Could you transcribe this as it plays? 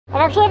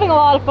I'm actually having a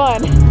lot of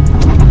fun. No,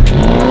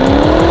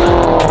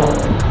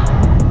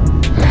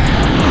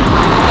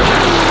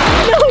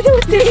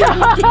 don't do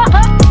that.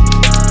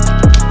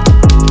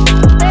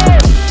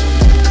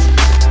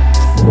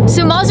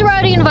 So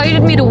Maserati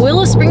invited me to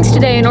Willow Springs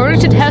today in order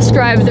to test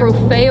drive the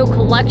Trofeo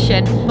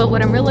Collection, but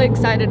what I'm really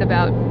excited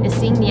about is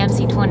seeing the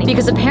MC20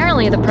 because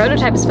apparently the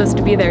prototype is supposed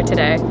to be there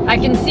today. I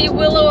can see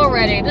Willow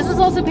already. This is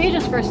also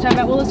Paige's first time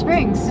at Willow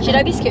Springs. Should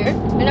I be scared?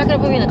 You're not gonna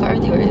put me in the car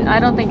with you, are you? I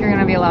don't think you're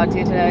gonna be allowed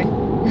to today.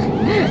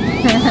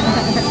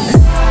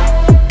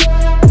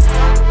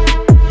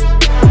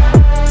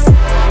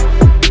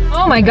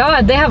 Oh my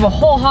god, they have a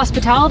whole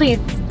hospitality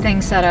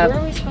thing set up. Where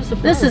are we supposed to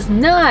put This is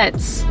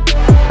nuts.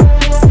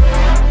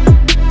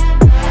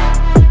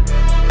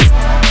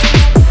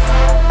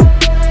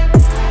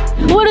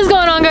 What is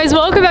going on, guys?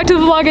 Welcome back to the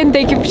vlog and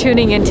thank you for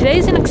tuning in.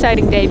 Today's an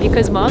exciting day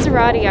because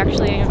Maserati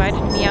actually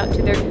invited me out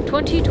to their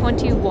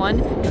 2021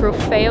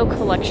 Trofeo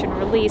Collection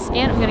release,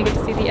 and I'm gonna get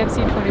to see the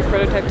MC20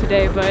 prototype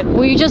today, but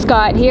we just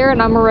got here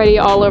and I'm already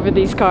all over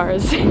these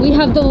cars. We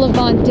have the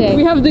Levante,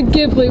 we have the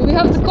Ghibli, we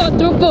have the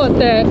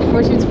Quattroporte,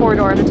 which means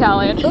four-door in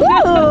Italian. They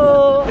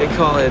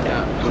call it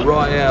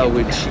Royale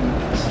with cheese.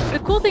 The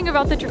cool thing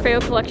about the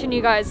Trofeo Collection,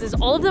 you guys, is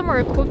all of them are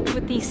equipped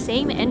with the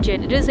same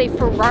engine. It is a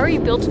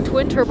Ferrari-built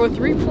twin-turbo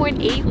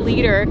 3.8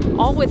 liter,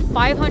 all with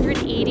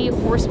 580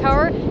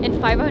 horsepower and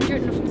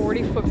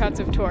 540 foot-pounds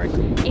of torque.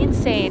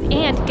 Insane.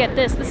 And get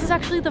this is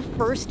actually the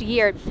first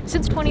year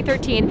since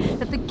 2013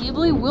 that the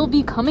Ghibli will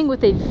be coming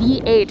with a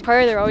V8.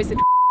 Prior, they're always a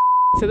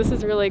so this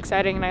is really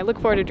exciting and I look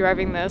forward to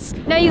driving this.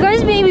 Now you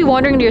guys may be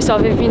wondering to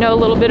yourself, if you know a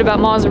little bit about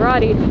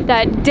Maserati,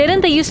 that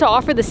didn't they used to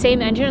offer the same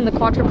engine in the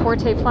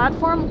Quattroporte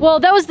platform? Well,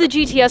 that was the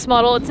GTS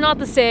model. It's not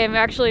the same.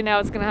 Actually, now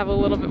it's gonna have a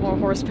little bit more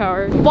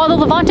horsepower. While the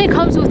Levante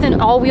comes with an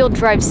all-wheel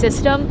drive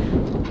system,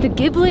 the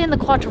Ghibli and the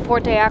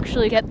Quattroporte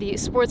actually get the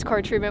sports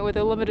car treatment with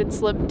a limited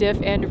slip diff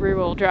and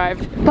rear-wheel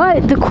drive.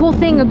 But the cool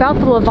thing about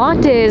the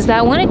Levante is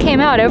that when it came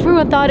out,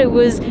 everyone thought it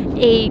was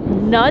a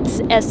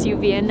nuts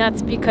SUV, and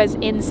nuts because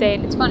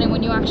insane. It's funny,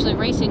 when you actually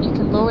race it, you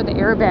can lower the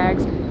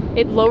airbags.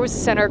 It lowers the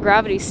center of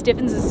gravity,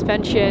 stiffens the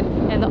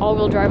suspension, and the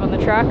all-wheel drive on the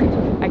track.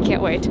 I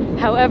can't wait.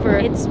 However,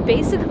 it's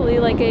basically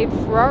like a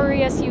Ferrari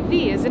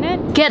SUV, isn't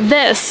it? Get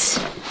this.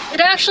 It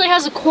actually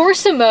has a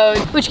Corsa mode,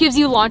 which gives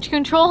you launch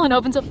control and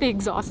opens up the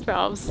exhaust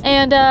valves.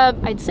 And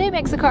I'd say it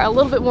makes the car a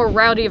little bit more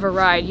rowdy of a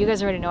ride. You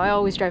guys already know I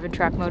always drive in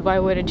track mode. Why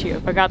wouldn't you?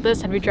 If I got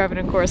this, I'd be driving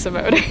in Corsa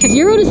mode.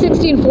 0 to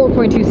 60 in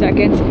 4.2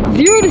 seconds,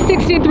 0 to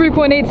 60 in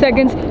 3.8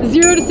 seconds,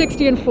 0 to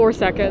 60 in 4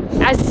 seconds.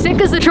 As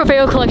sick as the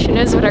Trofeo Collection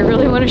is, what I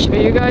really want to show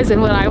you guys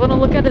and what I want to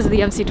look at is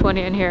the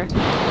MC20 in here.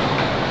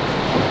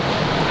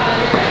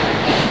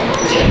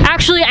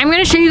 Actually, I'm going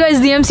to show you guys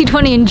the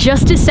MC20 in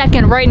just a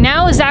second. Right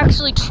now is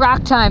actually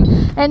track time.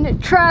 And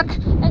track,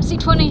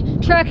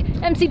 MC20, track,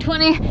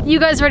 MC20. You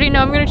guys already know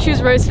I'm going to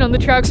choose racing on the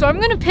track. So I'm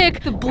going to pick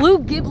the blue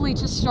Ghibli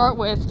to start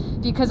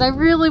with because I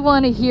really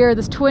want to hear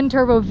this twin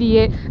turbo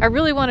V8. I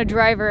really want a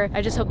driver.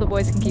 I just hope the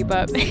boys can keep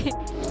up.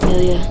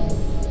 Amelia,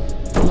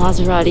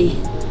 Maserati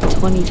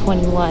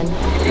 2021.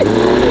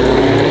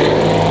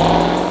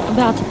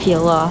 About to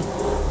peel off.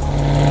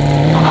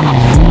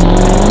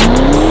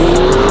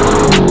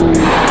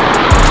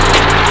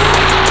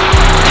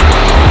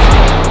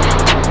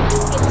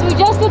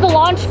 The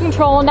launch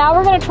control. Now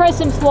we're going to try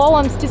some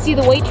slaloms to see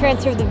the weight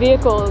transfer of the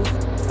vehicles.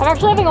 I'm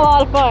actually having a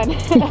lot of fun.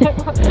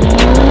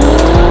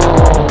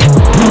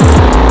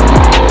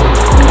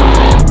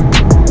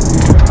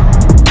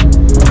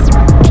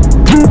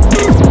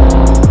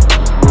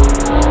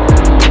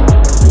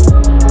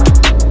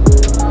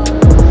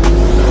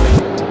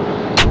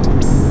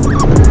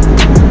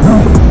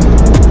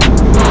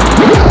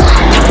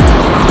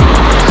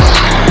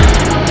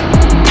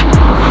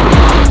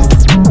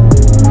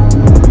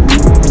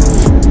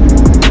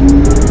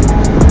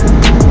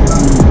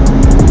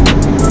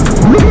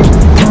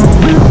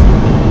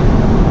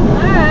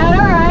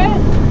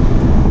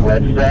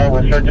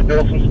 Let's start to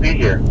build some speed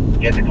here.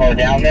 Get the car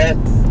down there,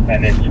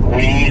 and then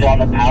squeeze on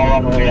the power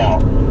on the way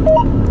out.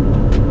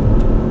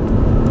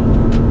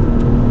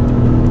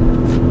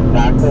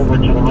 Back over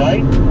to the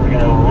right. We're going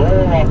to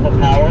roll off the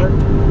power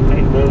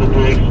and go the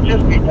brakes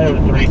just before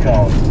the 3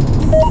 cones.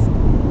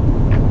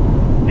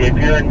 If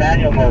you're in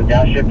manual mode,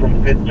 downshift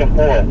from 5th to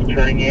 4th.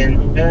 Turning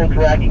in, still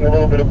tracking a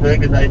little bit of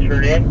brake as I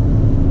turn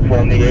in.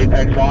 From the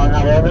apex on,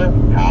 however,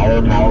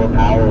 power, power,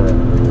 power.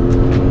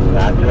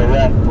 Back to the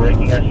left,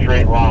 braking a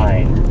straight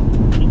line.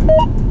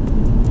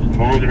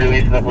 Smooth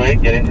release of the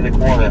brake, get into the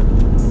corner.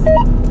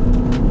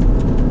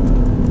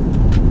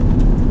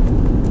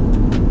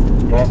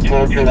 Don't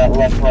torture that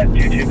left front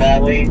too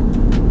badly.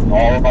 It's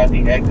all about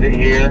the exit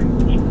here.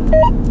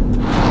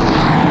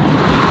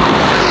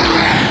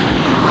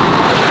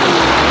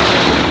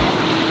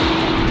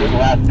 Good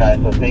last guys,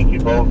 so thank you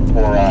both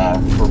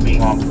for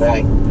being on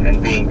point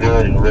and being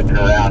good and ripping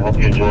around. Hope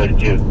you enjoyed it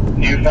too.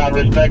 You found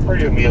respect for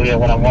you, Amelia.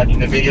 When I'm watching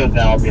the videos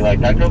now, I'll be like,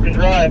 that girl can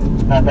drive.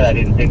 Not that I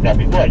didn't think that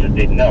before, I just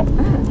didn't know.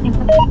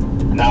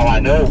 Now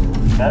I know.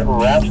 That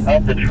wraps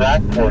up the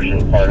track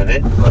portion part of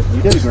it. But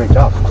you did a great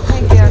job.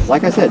 Thank you.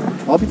 Like I said,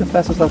 probably the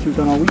fastest laps we've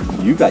done all week.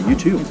 You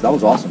too. That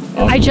was awesome.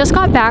 I just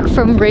got back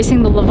from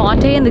racing the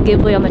Levante and the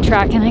Ghibli on the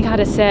track, and I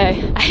gotta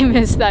say, I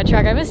missed that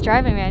track. I missed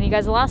driving, man. You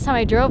guys, the last time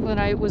I drove when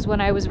I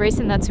was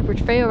racing that Super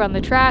Trofeo around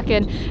the track,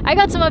 and I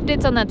got some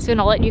updates on that soon.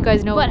 I'll let you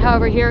guys know. But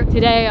however, here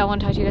today, I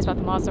want to talk to you guys about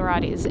the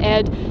Maseratis.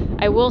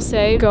 And I will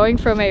say, going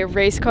from a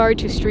race car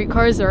to street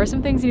cars, there are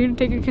some things you need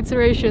to take into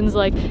considerations.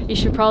 Like, you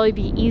should probably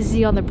be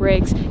easy on the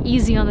brakes,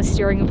 easy on the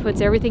steering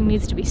inputs. Everything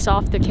needs to be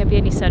soft. There can't be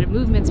any sudden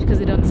movements because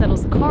it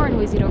unsettles the car in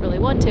ways you don't really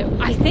want to.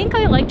 I think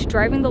I liked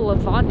driving the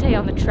Levante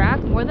on the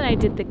track more than I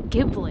did the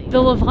Ghibli. The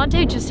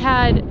Levante just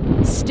had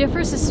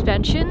stiffer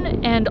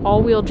suspension and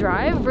all-wheel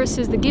drive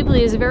versus the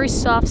Ghibli is a very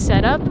soft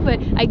setup,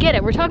 but I get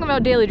it. We're talking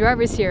about daily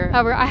drivers here.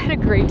 However, I had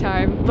a great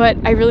time, but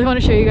I really want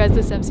to show you guys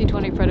this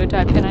MC20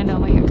 prototype, and I know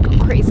my hair's going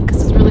crazy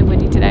because it's really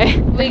windy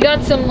today. We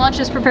got some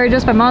lunches prepared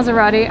just by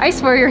Maserati. I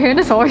swear your hand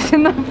is always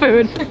in the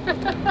food.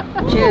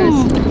 Cheers.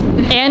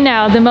 And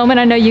now, the moment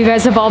I know you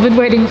guys have all been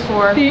waiting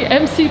for, the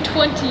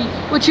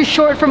MC20, which is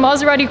short for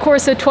Maserati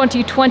Corsa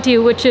 2020,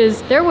 which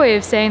is their way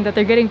of saying that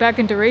they're getting back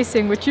into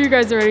racing, which you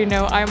guys already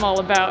know I'm all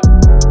about.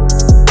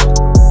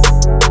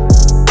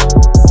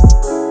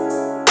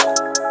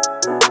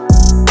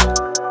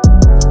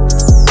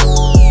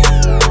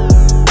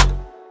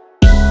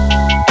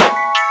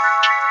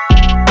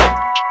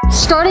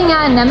 Starting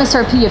at an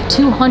MSRP of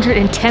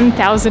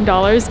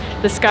 $210,000,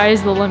 the sky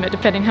is the limit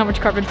depending how much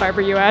carbon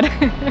fiber you add.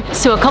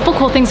 So a couple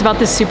cool things about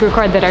this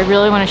supercar that I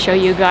really want to show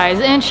you guys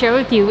and share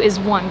with you is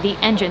one, the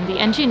engine. The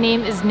engine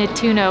name is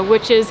Nettuno,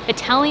 which is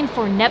Italian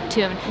for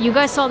Neptune. You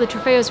guys saw the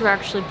Trofeos were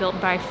actually built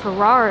by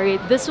Ferrari.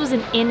 This was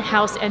an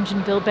in-house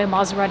engine built by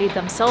Maserati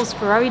themselves.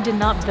 Ferrari did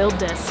not build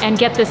this. And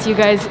get this, you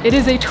guys, it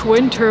is a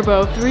twin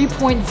turbo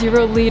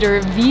 3.0 liter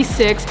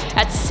V6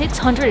 at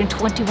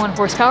 621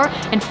 horsepower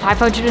and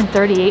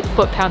 538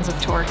 foot-pounds of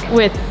torque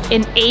with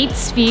an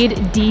 8-speed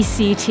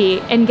DCT.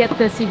 And get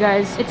this, you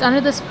guys, it's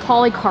under this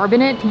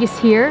polycarbonate piece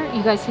here.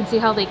 You guys can see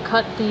how they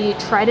cut the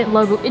Trident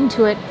logo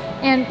into it.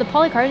 And the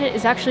polycarbonate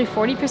is actually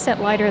 40%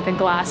 lighter than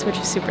glass, which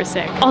is super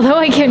sick. Although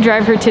I can't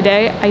drive her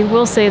today, I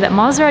will say that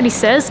Maserati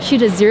says she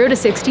does 0 to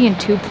 60 in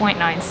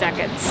 2.9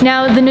 seconds.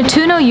 Now, the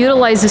Nettuno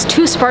utilizes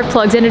 2 spark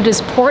plugs and it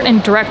is port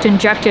and direct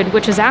injected,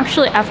 which is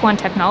actually F1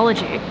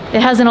 technology.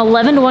 It has an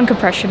 11:1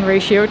 compression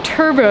ratio,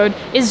 turboed,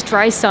 is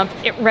dry sump.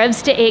 It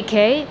revs to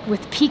 8K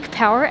with peak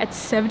power at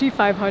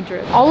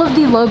 7,500. All of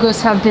the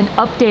logos have been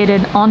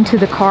updated onto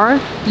the car.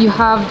 You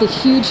have the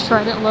huge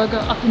Trident logo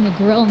up in the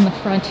grille in the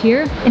front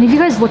here. And if you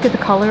guys look at the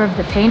color of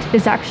the paint,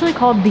 it's actually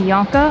called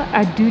Bianca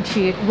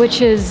Aducci,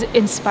 which is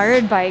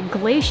inspired by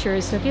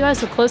glaciers. So if you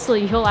guys look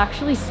closely, you'll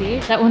actually see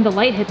that when the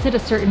light hits it a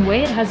certain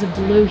way, it has a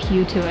blue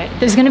hue to it.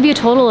 There's going to be a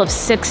total of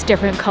 6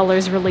 different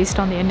colors released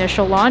on the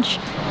initial launch,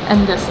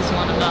 and this is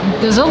one of them.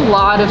 There's a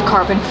lot of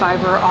carbon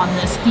fiber on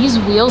this. These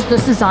wheels,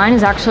 this design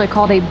is actually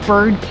called a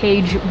bird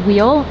cage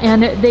wheel,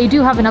 and they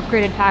do have an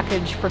upgraded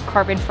package for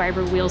carbon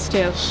fiber wheels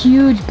too.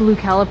 Huge blue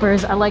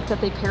calipers. I like that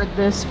they paired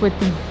this with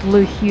the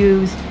blue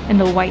hues and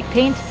the white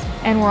paint.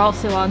 And we're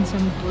also on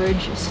some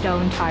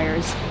Bridgestone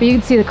tires. But you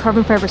can see the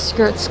carbon fiber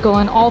skirts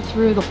going all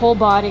through the whole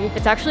body.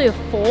 It's actually a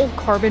full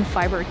carbon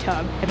fiber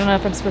tub. I don't know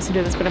if I'm supposed to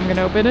do this, but I'm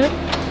gonna open it.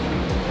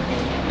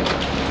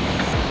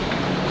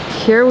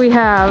 Here we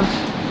have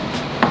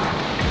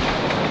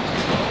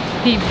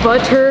the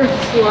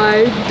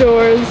butterfly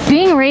doors.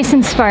 Being race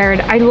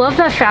inspired, I love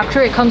that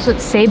factory. It comes with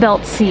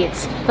Seatbelt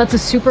seats. That's a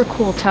super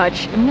cool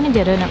touch. I'm gonna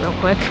get in it real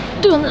quick.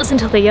 Doing this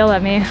until they yell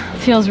at me.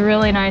 Feels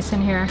really nice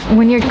in here.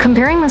 When you're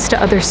comparing this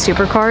to other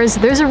supercars,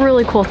 there's a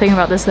really cool thing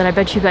about this that I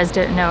bet you guys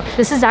didn't know.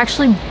 This is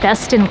actually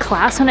best in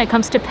class when it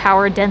comes to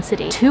power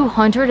density.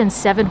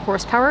 207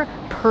 horsepower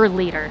per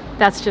liter.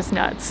 That's just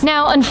nuts.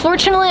 Now,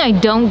 unfortunately, I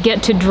don't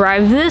get to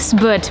drive this,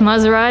 but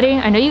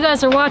Maserati, I know you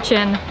guys are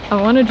watching.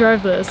 I want to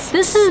drive this.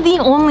 This is the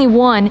only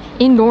one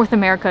in North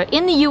America.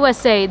 In the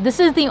USA, this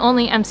is the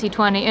only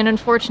MC20, and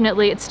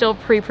unfortunately, it's still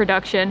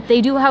pre-production.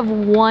 They do have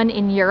one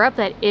in Europe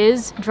that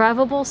is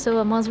drivable,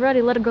 so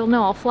Maserati, let a girl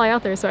know I'll fly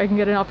out there so I can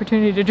get an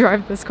opportunity to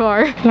drive this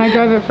car. Can I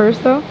drive it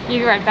first though? You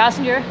can ride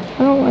passenger.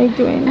 I don't like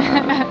doing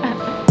that.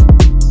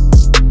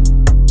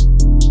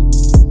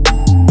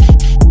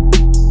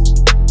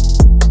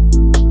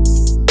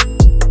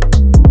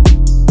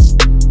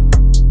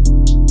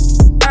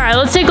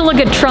 Let's take a look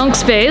at trunk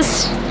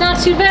space.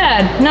 Not too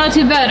bad, not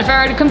too bad. If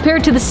I were to compare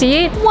it to the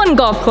C8, 1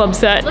 golf club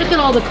set. Look at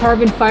all the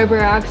carbon fiber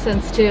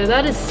accents too.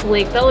 That is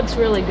sleek, that looks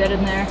really good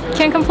in there.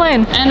 Can't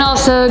complain. And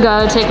also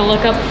gotta take a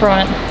look up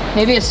front.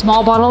 Maybe a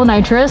small bottle of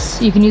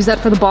nitrous. You can use that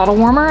for the bottle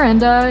warmer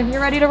and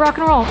you're ready to rock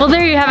and roll. Well,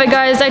 there you have it,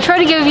 guys. I try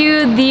to give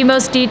you the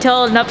most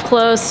detailed and up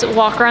close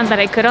walk around that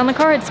I could on the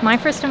car. It's my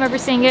first time ever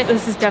seeing it.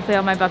 This is definitely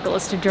on my bucket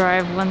list to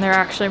drive when they're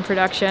actually in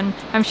production.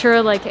 I'm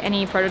sure like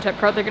any prototype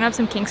car, they're gonna have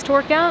some kinks to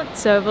work out,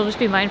 so we'll just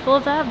be mindful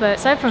of that. But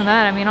aside from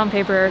that, I mean, on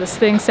paper, this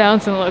thing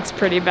sounds and looks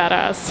pretty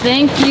badass.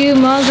 Thank you,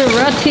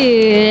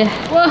 Maserati.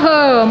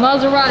 Whoa,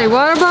 Maserati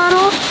water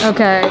bottle?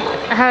 Okay,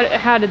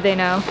 how did they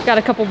know? Got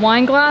a couple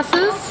wine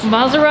glasses.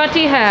 Maserati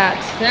Maserati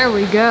hat. There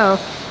we go.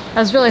 I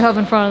was really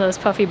hoping for one of those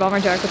puffy bomber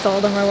jackets all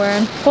of them are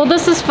wearing. Well,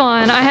 this is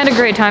fun. I had a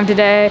great time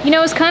today. You know,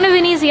 it was kind of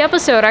an easy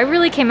episode. I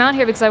really came out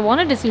here because I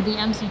wanted to see the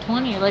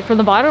MC20. Like, from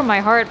the bottom of my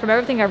heart, from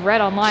everything I've read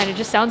online, it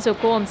just sounds so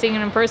cool and seeing it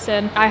in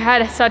person. I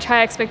had such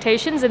high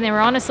expectations and they were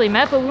honestly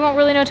met, but we won't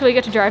really know until we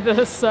get to drive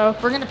this. So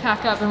we're gonna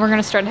pack up and we're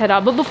gonna start to head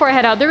out. But before I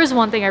head out, there is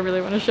one thing I really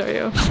want to show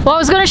you. Well, I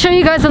was gonna show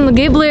you guys on the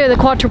Ghibli or the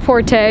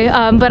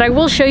Quattroporte, but I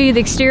will show you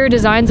the exterior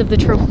designs of the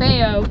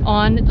Trofeo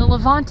on the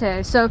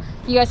Levante. So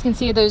you guys can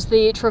see there's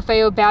the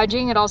Trofeo badging.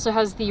 It also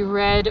has the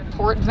red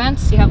port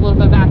vents. You have a little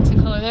bit of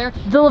accent color there.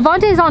 The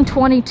Levante is on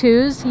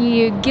 22s.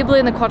 The Ghibli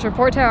and the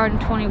Quattroporte are on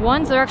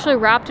 21s. They're actually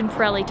wrapped in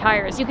Pirelli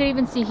tires. You can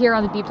even see here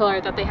on the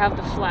B-pillar that they have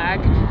the flag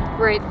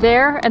right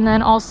there. And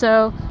then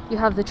also you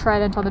have the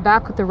trident on the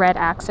back with the red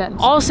accent.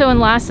 Also, and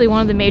lastly,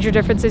 one of the major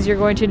differences you're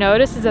going to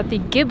notice is that the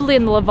Ghibli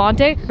and the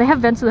Levante, they have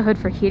vents in the hood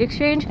for heat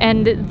exchange,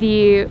 and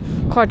the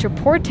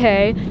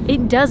Quattroporte,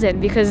 it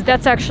doesn't, because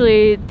that's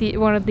actually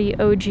one of the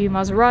OG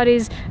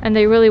Maseratis, and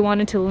they really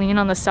wanted to lean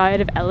on the side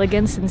of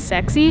elegance and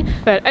sexy.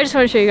 But I just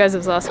want to show you guys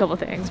those last couple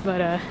things, but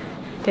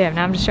damn,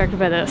 now I'm distracted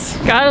by this.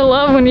 Gotta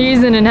love when you're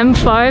using an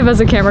M5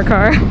 as a camera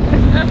car.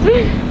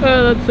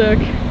 Oh, that's sick.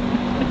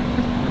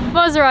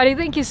 Maserati,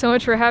 thank you so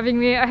much for having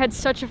me. I had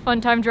such a fun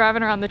time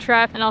driving around the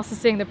track and also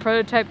seeing the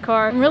prototype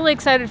car. I'm really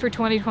excited for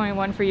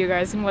 2021 for you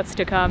guys and what's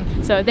to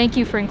come. So thank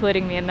you for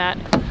including me in that.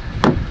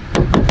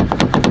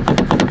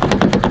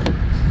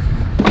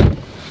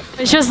 I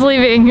was just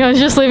leaving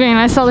and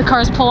I saw the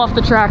cars pull off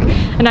the track,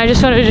 and I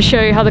just wanted to show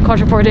you how the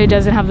Quattroporte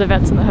doesn't have the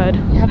vents in the hood.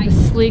 You have the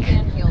sleek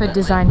hood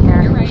design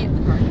here.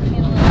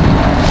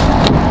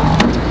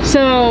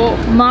 So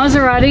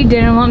Maserati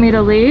didn't want me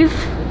to leave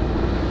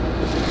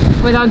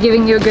without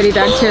giving you a goodie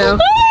bag too. Oh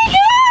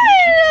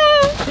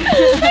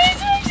my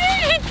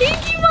god!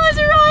 Thank you,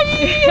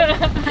 Maserati!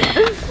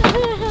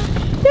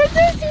 They're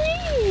so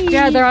sweet!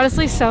 Yeah, they're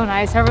honestly so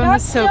nice. Everyone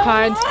was so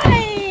kind.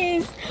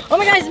 Nice. Oh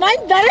my god, is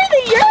mine better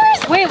than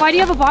yours? Wait, why do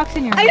you have a box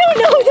in your hand? I don't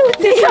know, don't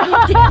say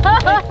anything.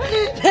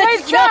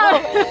 That's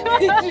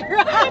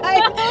right.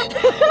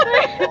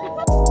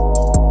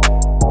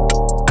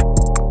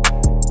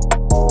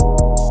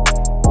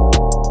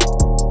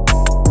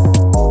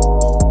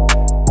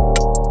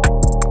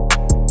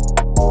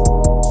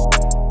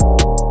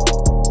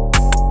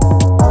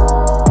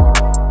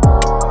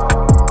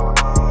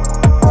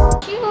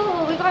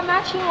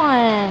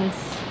 Ones.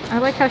 I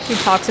like how she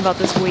talks about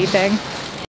this Wii thing.